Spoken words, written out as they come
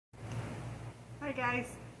Hi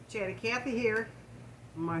guys, Chatty Kathy here.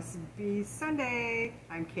 Must be Sunday.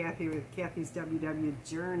 I'm Kathy with Kathy's WW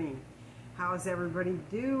Journey. How's everybody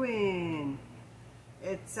doing?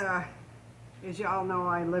 It's as you all know,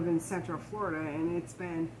 I live in Central Florida and it's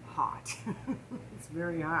been hot. It's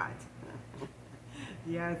very hot.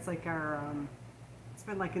 Yeah, it's like it's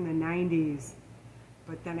been like in the 90s,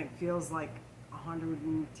 but then it feels like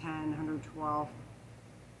 110, 112.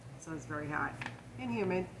 So it's very hot and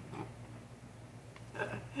humid.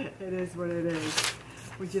 It is what it is.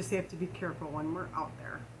 We just have to be careful when we're out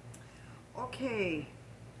there. Okay,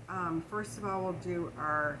 first of all, we'll do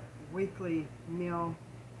our weekly meal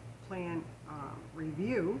plan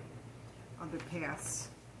review of the past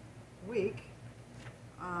week.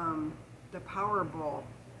 The Power Bowl,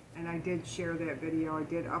 and I did share that video. I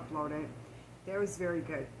did upload it. That was very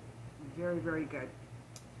good. Very, very good.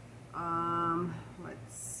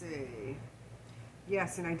 Let's see.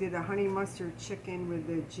 Yes, and I did a honey mustard chicken with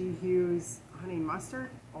the G. Hughes honey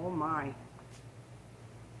mustard. Oh my.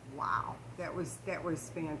 Wow. That was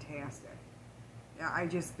fantastic. Yeah, I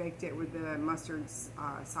just baked it with the mustard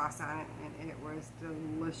sauce on it, and it was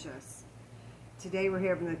delicious. Today we're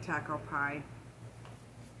having the taco pie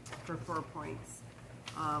for 4 points,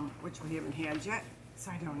 which we haven't had yet,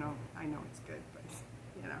 so I don't know. I know it's good, but,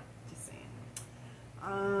 you know, just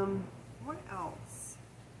saying. What else?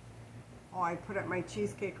 Oh, I put up my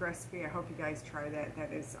cheesecake recipe. I hope you guys try that.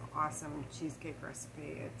 That is an awesome cheesecake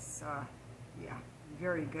recipe. It's, yeah,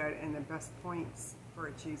 very good, and the best points for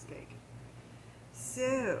a cheesecake.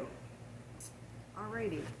 So,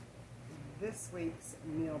 alrighty, this week's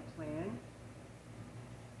meal plan.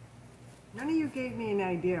 None of you gave me an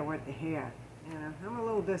idea what to have. Yeah, I'm a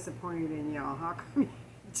little disappointed in y'all. How come you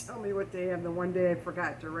tell me what to have the one day I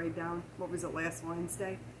forgot to write down? What was it, last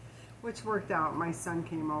Wednesday? Which worked out. My son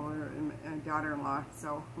came over and daughter-in-law,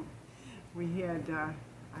 so we had,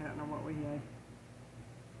 I don't know what we had.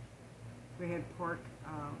 We had pork,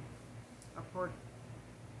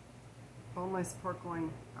 boneless pork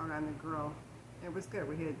loin out on the grill. It was good.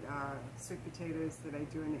 We had sweet potatoes that I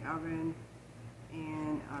do in the oven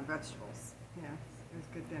and vegetables. Yeah, it was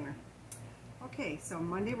a good dinner. Okay, so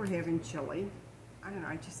Monday we're having chili. I don't know,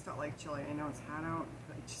 I just felt like chili. I know it's hot out,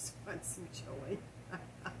 but I just want some chili.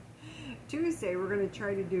 Tuesday, we're going to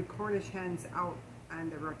try to do Cornish hens out on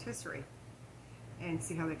the rotisserie and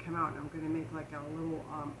see how they come out. And I'm going to make like a little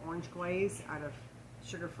orange glaze out of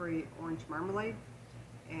sugar-free orange marmalade,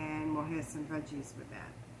 and we'll have some veggies with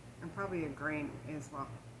that, and probably a grain as well.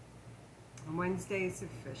 On Wednesday is a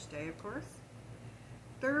fish day, of course.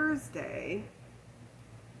 Thursday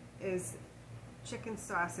is chicken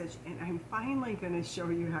sausage, and I'm finally going to show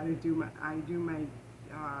you how to do my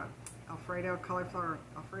Alfredo, cauliflower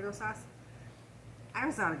Alfredo sauce. I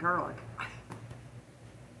was out of garlic.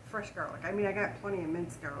 Fresh garlic. I mean, I got plenty of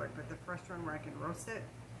minced garlic, but the fresh one where I can roast it.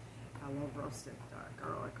 I love roasted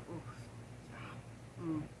garlic. Oof.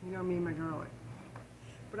 Yeah. You know me and my garlic.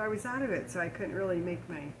 But I was out of it, so I couldn't really make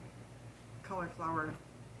my cauliflower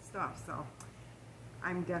stuff. So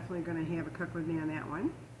I'm definitely going to have a cook with me on that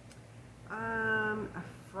one. A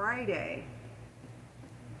Friday,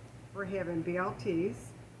 we're having BLTs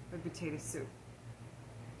with potato soup.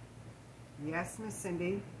 Yes, Miss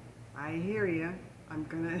Cindy, I hear you. I'm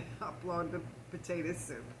gonna upload the potato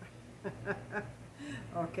soup.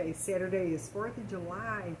 Okay, Saturday is 4th of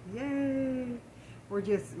July. Yay!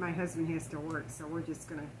 My husband has to work, so I'm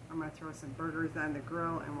gonna throw some burgers on the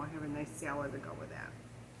grill, and we'll have a nice salad to go with that.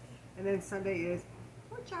 And then Sunday is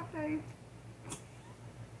pork chop day.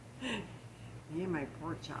 Me and my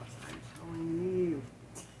pork chops, I'm telling you.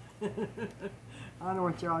 I don't know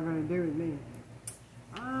what y'all gonna do with me.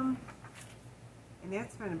 And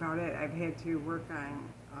that's been about it. I've had to work on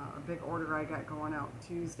a big order I got going out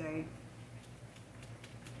Tuesday.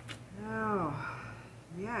 Oh,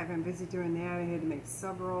 yeah, I've been busy doing that. I had to make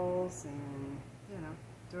sub rolls and, you know,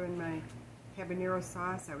 doing my habanero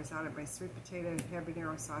sauce. I was out at my sweet potato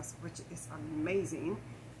habanero sauce, which is amazing.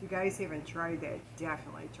 If you guys haven't tried that,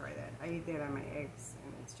 definitely try that. I eat that on my eggs,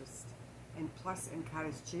 and it's just, and plus in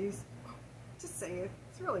cottage cheese. Just say it.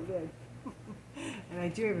 It's really good. And I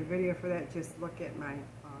do have a video for that. Just look at my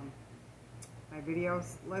my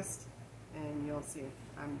videos list, and you'll see.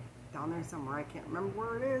 I'm down there somewhere. I can't remember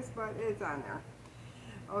where it is, but it's on there.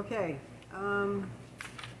 Okay.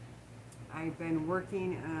 I've been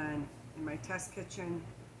working on in my test kitchen.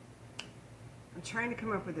 I'm trying to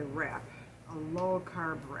come up with a wrap, a low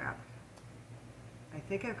carb wrap. I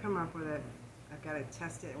think I've come up with it. I've got to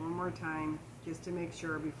test it one more time just to make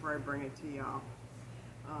sure before I bring it to y'all.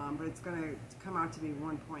 But it's going to come out to be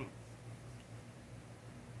 1 point.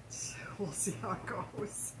 We'll see how it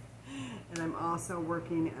goes. And I'm also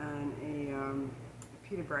working on a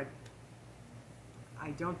pita bread.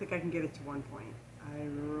 I don't think I can get it to 1 point. I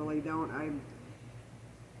really don't. I'm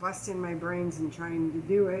busting my brains and trying to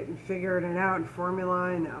do it and figuring it out and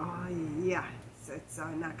formula, and oh yeah, it's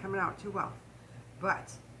not coming out too well.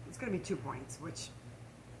 But it's going to be 2 points, which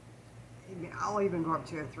I'll even go up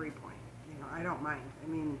to a 3 point. You know, I don't mind. I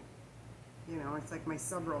mean, you know, it's like my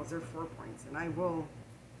sub rolls, they're 4 points, and I will,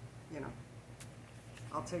 you know,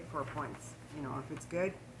 I'll take 4 points. You know, if it's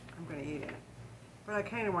good, I'm going to eat it. But I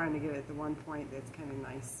kind of wanted to get it the 1 point. That's kind of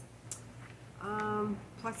nice.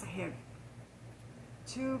 Plus I have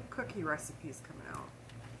 2 cookie recipes coming out.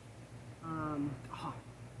 Oh,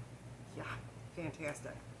 yeah,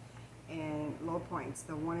 fantastic. And low points.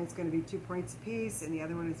 The one is going to be 2 points a piece, and the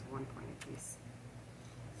other one is 1 point a piece.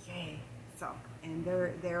 Yay! So, and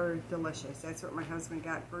they're delicious. That's what my husband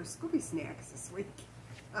got for Scooby snacks this week.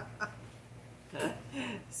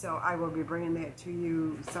 So I will be bringing that to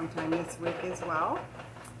you sometime this week as well.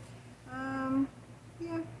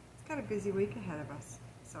 Yeah, it's got a busy week ahead of us.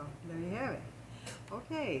 So there you have it.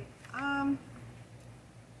 Okay.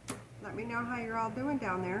 Let me know how you're all doing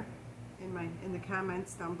down there in the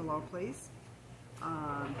comments down below, please.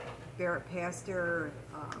 Barrett Pastor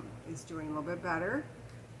is doing a little bit better.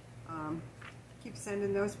 Keep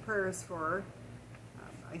sending those prayers for her.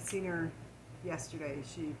 I seen her yesterday.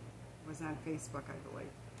 She was on Facebook, I believe,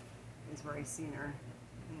 is where I seen her.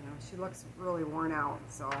 You know, she looks really worn out,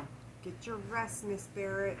 so get your rest, Miss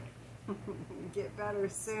Barrett. Get better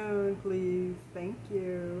soon, please. Thank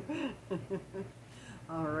you.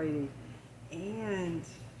 Alrighty. And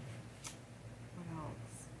what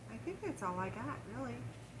else? I think that's all I got, really.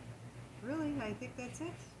 Really, I think that's it.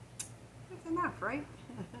 That's enough, right?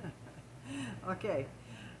 Okay.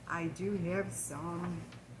 I do have some,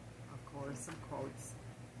 of course, some quotes.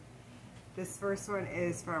 This first one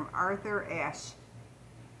is from Arthur Ashe.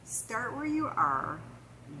 Start where you are,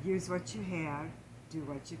 use what you have, do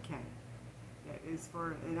what you can. That is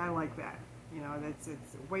for, and I like that. You know, it's a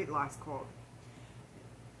weight loss quote.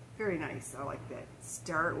 Very nice, I like that.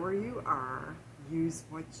 Start where you are, use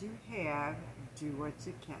what you have, do what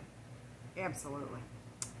you can. Absolutely.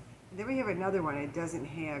 And then we have another one. It doesn't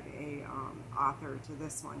have a author to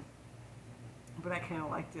this one, but I kind of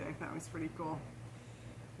liked it. I thought it was pretty cool.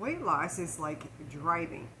 Weight loss is like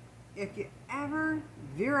driving. If you ever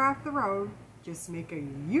veer off the road, just make a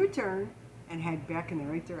U-turn and head back in the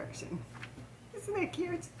right direction. Isn't that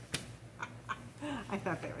cute? I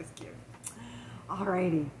thought that was cute.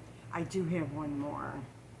 Alrighty, I do have one more.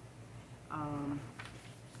 I'm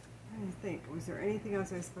trying to think, was there anything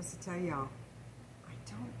else I was supposed to tell y'all? I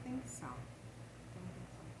don't think so.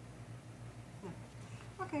 No.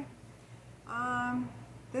 Okay.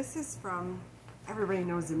 This is from, everybody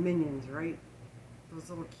knows the Minions, right? Those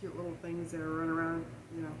little cute little things that are running around,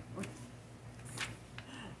 you know.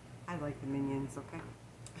 I like the Minions, okay?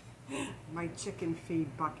 My chicken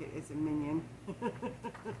feed bucket is a Minion.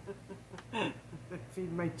 I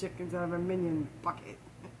feed my chickens out of a Minion bucket.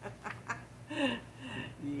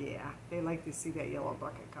 Yeah, they like to see that yellow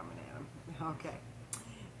bucket coming at them. Okay.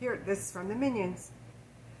 Here, this is from the Minions.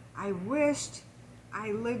 I wished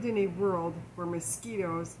I lived in a world where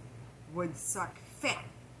mosquitoes would suck fat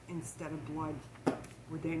instead of blood.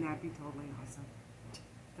 Would they not be totally awesome?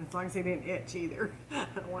 As long as they didn't itch either. I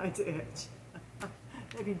don't want it to itch.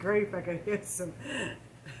 It'd be great if I could hit some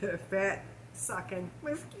fat sucking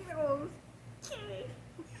mosquitoes.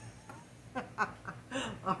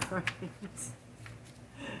 Alright.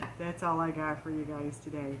 That's all I got for you guys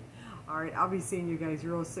today. Alright, I'll be seeing you guys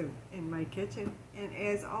real soon in my kitchen. And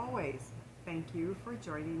as always, thank you for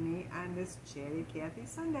joining me on this Chatty Kathy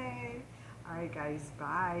Sunday. Alright guys,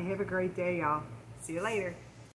 bye. Have a great day, y'all. See you later.